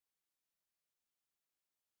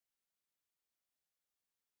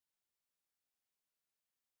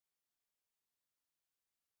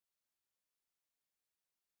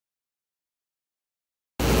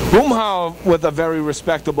Boomhauer with a very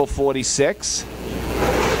respectable 46.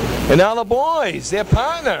 And now the boys, their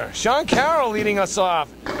partner, Sean Carroll leading us off.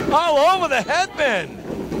 All over the headband.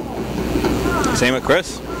 Same with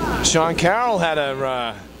Chris. Sean Carroll had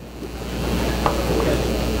a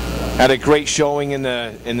great showing in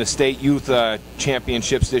the state youth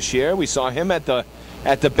championships this year. We saw him at the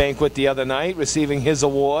banquet the other night receiving his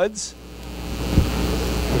awards.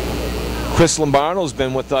 Chris Lombardo's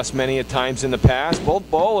been with us many a times in the past. Both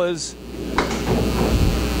bowlers.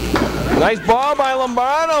 Nice ball by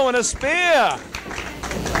Lombardo and a spear.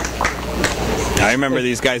 I remember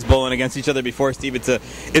these guys bowling against each other before, Steve. It's like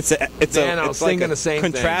the same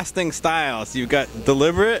contrasting styles. You've got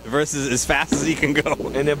deliberate versus as fast as he can go.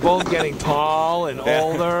 And they're both getting tall and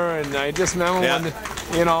older. And I just remember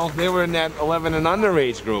when, they were in that 11 and under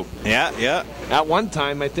age group. Yeah, yeah. At one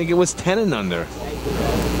time, I think it was 10 and under.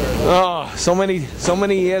 Oh, so many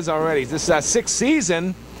years already. This is our 6th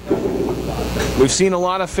season. We've seen a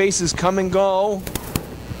lot of faces come and go.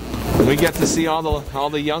 We get to see all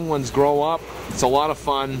the young ones grow up. It's a lot of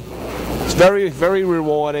fun. It's very, very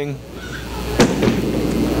rewarding.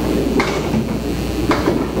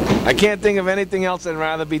 I can't think of anything else I'd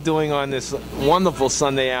rather be doing on this wonderful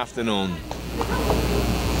Sunday afternoon.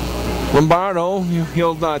 Lombardo,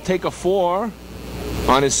 he'll take a 4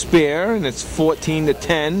 on his spear, and it's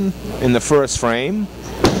 14-10 in the first frame.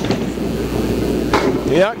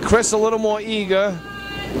 Yeah, Chris a little more eager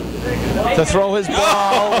to throw his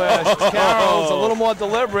ball. Carroll's a little more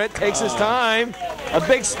deliberate, takes his time. A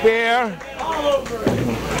big spear.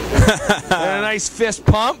 And a nice fist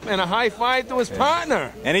pump and a high five to his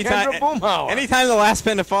partner. Anytime the last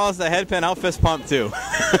pin to fall is the head pin, I'll fist pump too.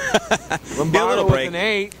 Lombardo a little break. With an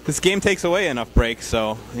 8. This game takes away enough breaks,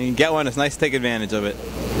 so you can get one. It's nice to take advantage of it.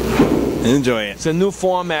 Enjoy it. It's a new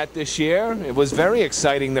format this year. It was very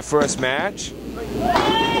exciting the first match.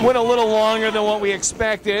 Went a little longer than what we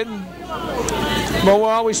expected. But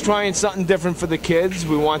we're always trying something different for the kids.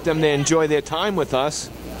 We want them to enjoy their time with us.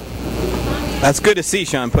 That's good to see,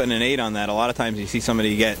 Sean, putting an 8 on that. A lot of times you see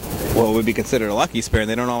somebody get what would be considered a lucky spare, and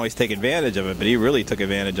they don't always take advantage of it, but he really took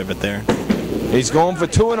advantage of it there. He's going for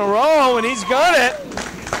 2 in a row, and he's got it.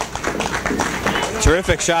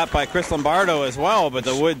 Terrific shot by Chris Lombardo as well, but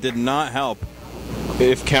the wood did not help.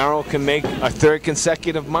 If Carroll can make a 3rd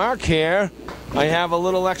consecutive mark here, I have a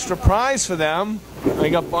little extra prize for them. I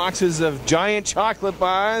got boxes of giant chocolate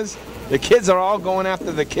bars. The kids are all going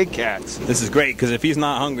after the Kit Kats. This is great, because if he's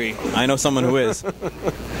not hungry, I know someone who is.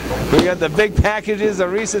 We got the big packages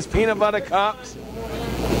of Reese's peanut butter cups.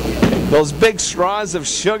 Those big straws of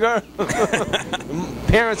sugar.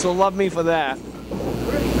 Parents will love me for that.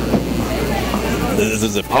 This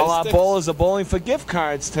is all our bowlers are bowling for gift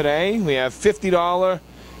cards today. We have $50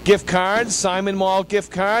 gift cards, Simon Mall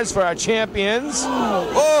gift cards for our champions.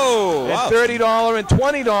 Oh, and $30 and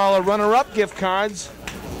 $20 runner-up gift cards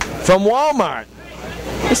from Walmart.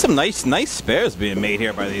 There's some nice spares being made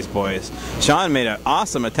here by these boys. Sean made an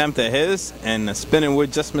awesome attempt at his, and the spinning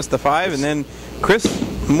wood just missed the 5, and then Chris,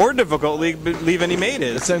 more difficult leaving he made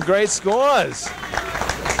his. Some great scores.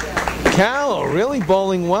 Carroll really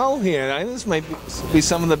bowling well here. This might be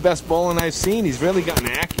some of the best bowling I've seen. He's really gotten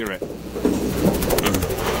accurate.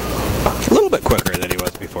 A little bit quicker than he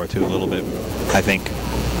was before, too. A little bit, I think.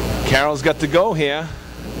 Carroll's got to go here.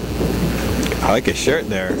 I like his shirt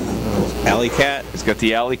there. Alley Cat. He's got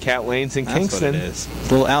the Alley Cat lanes in Kingston. That's what it is. It's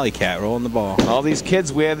a little Alley Cat rolling the ball. All these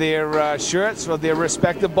kids wear their shirts for their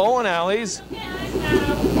respective bowling alleys.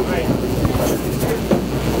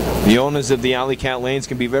 The owners of the Alley Cat Lanes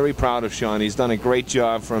can be very proud of Sean. He's done a great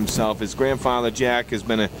job for himself. His grandfather, Jack, has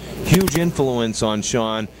been a huge influence on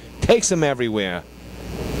Sean. Takes him everywhere.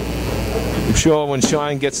 I'm sure when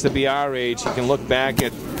Sean gets to be our age, he can look back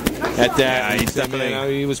at that. Yeah, he's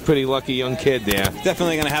definitely, he was a pretty lucky young kid there.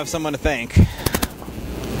 Definitely going to have someone to thank.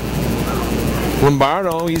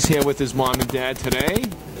 Lombardo, he's here with his mom and dad today.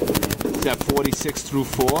 He's at 46 through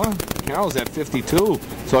 4. Carroll's at 52.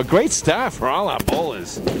 So a great start for all our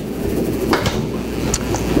bowlers.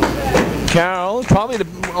 Carroll, probably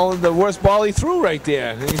the worst ball he threw right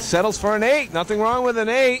there. He settles for an 8. Nothing wrong with an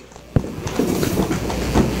 8.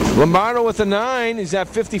 Lombardo with a 9. He's at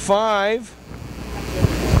 55.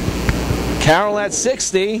 Carroll at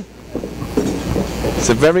 60. It's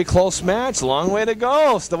a very close match. Long way to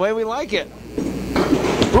go. It's the way we like it.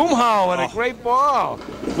 Boomhauer and a great ball.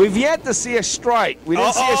 We've yet to see a strike. We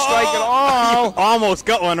didn't see a strike at all. Almost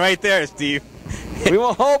got one right there, Steve. We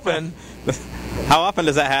were hoping. How often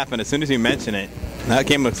does that happen? As soon as you mention it, that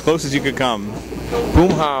came as close as you could come.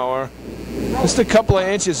 Boomhauer, just a couple of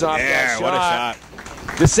inches off that shot. What a shot.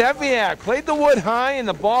 Deseviak played the wood high, and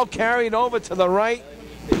the ball carried over to the right.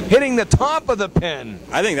 hitting the top of the pin.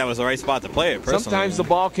 I think that was the right spot to play it, personally. Sometimes the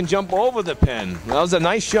ball can jump over the pin. That was a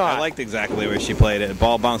nice shot. I liked exactly where she played it. The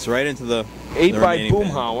ball bounced right into the 8 by remaining pin.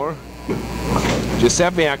 Boomhauer.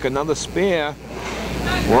 Giusepiak, another spare.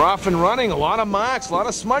 We're off and running. A lot of marks, a lot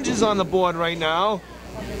of smudges on the board right now.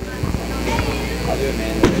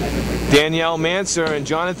 Danielle Manser and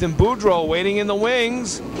Jonathan Boudreau waiting in the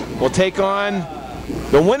wings. Will take on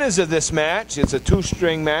the winners of this match. It's a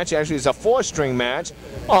 2-string match. Actually, it's a 4-string match.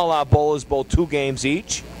 All our bowlers bowl 2 games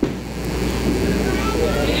each.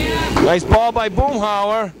 Nice ball by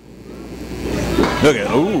Boomhauer. Look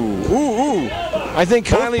at ooh. I think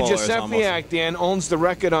Both Kylie bowlers Giusepiak, Dan, owns the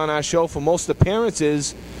record on our show for most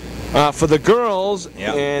appearances for the girls.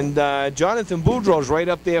 Yep. And Jonathan Boudreau's right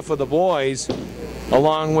up there for the boys,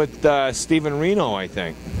 along with Stephen Reno, I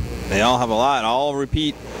think. They all have a lot. All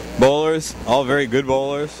repeat bowlers. All very good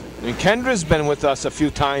bowlers. And Kendra's been with us a few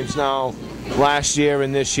times now, last year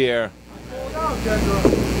and this year.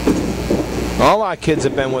 All our kids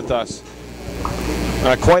have been with us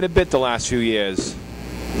quite a bit the last few years.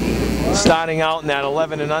 Starting out in that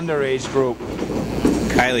 11 and under age group.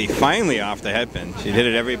 Kylie finally off the headpin. She'd hit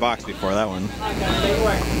it every box before that one.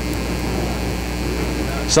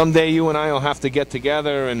 Someday you and I will have to get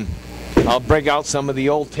together and I'll break out some of the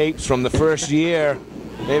old tapes from the first year.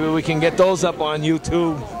 Maybe we can get those up on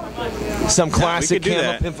YouTube. Some classic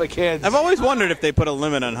Candlepin for kids. I've always wondered if they put a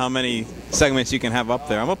limit on how many segments you can have up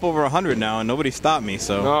there. I'm up over 100 now and nobody stopped me,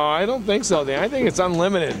 so. No, I don't think so, Dan. I think it's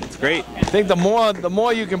unlimited. It's great. I think the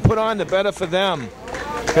more you can put on, the better for them,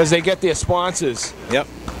 because they get their sponsors. Yep.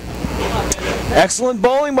 Excellent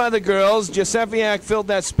bowling by the girls. Giusepiak filled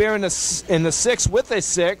that spare in the 6 with a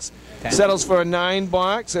 6. 10. Settles for a 9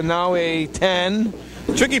 box and now a 10.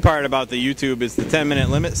 The tricky part about the YouTube is the 10-minute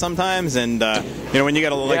limit sometimes, and you know, when you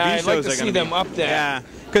got like these shows like to see them up there. Yeah,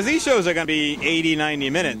 because these shows are going to be 80, 90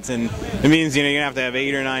 minutes, and it means you're going to have to have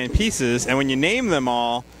 8 or 9 pieces, and when you name them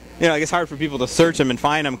all, you know, it's hard for people to search them and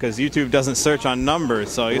find them because YouTube doesn't search on numbers,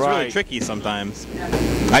 so it's really tricky sometimes.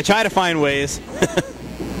 I try to find ways.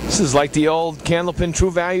 This is like the old Candlepin True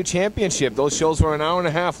Value Championship. Those shows were an hour and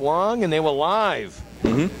a half long, and they were live.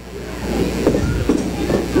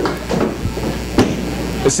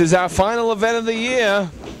 This is our final event of the year.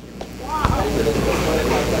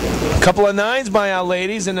 A couple of 9s by our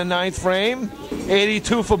ladies in the 9th frame.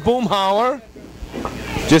 82 for Boomhauer.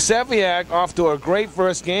 Giusepiak off to a great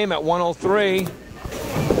first game at 103.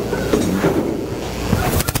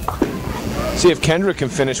 See if Kendra can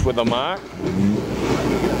finish with a mark.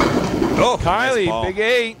 Oh, Kylie, nice big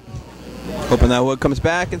 8. Hoping that wood comes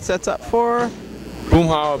back and sets up for.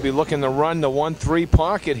 Boomhauer will be looking to run the 1-3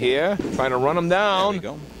 pocket here, trying to run him down.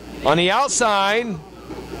 There we go. On the outside,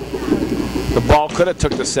 the ball could have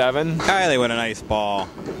took the 7. Kylie with a nice ball.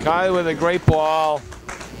 Kylie with a great ball.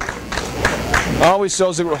 Always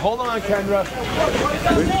shows it. Hold on, Kendra.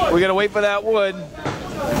 We gotta wait for that wood.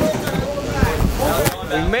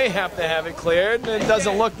 We may have to have it cleared. It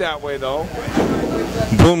doesn't look that way though.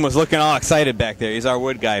 Boom was looking all excited back there. He's our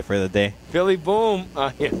wood guy for the day. Billy Boom.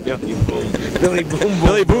 Yeah, Billy Boom. Billy Boom.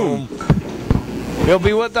 Billy Boom. He'll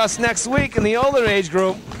be with us next week in the older age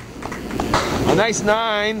group. A nice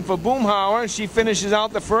 9 for Boomhauer. She finishes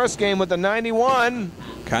out the first game with a 91.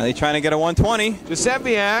 Kylie trying to get a 120.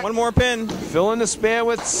 Giusepiak. One more pin. Filling the spare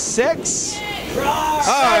with 6. All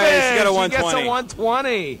right, she got a 120. She gets a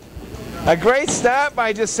 120. A great start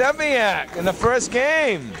by Giusepiak in the first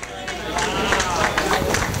game.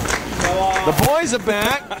 The boys are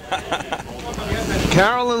back.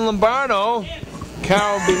 Carol and Lombardo.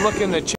 Carol will be looking to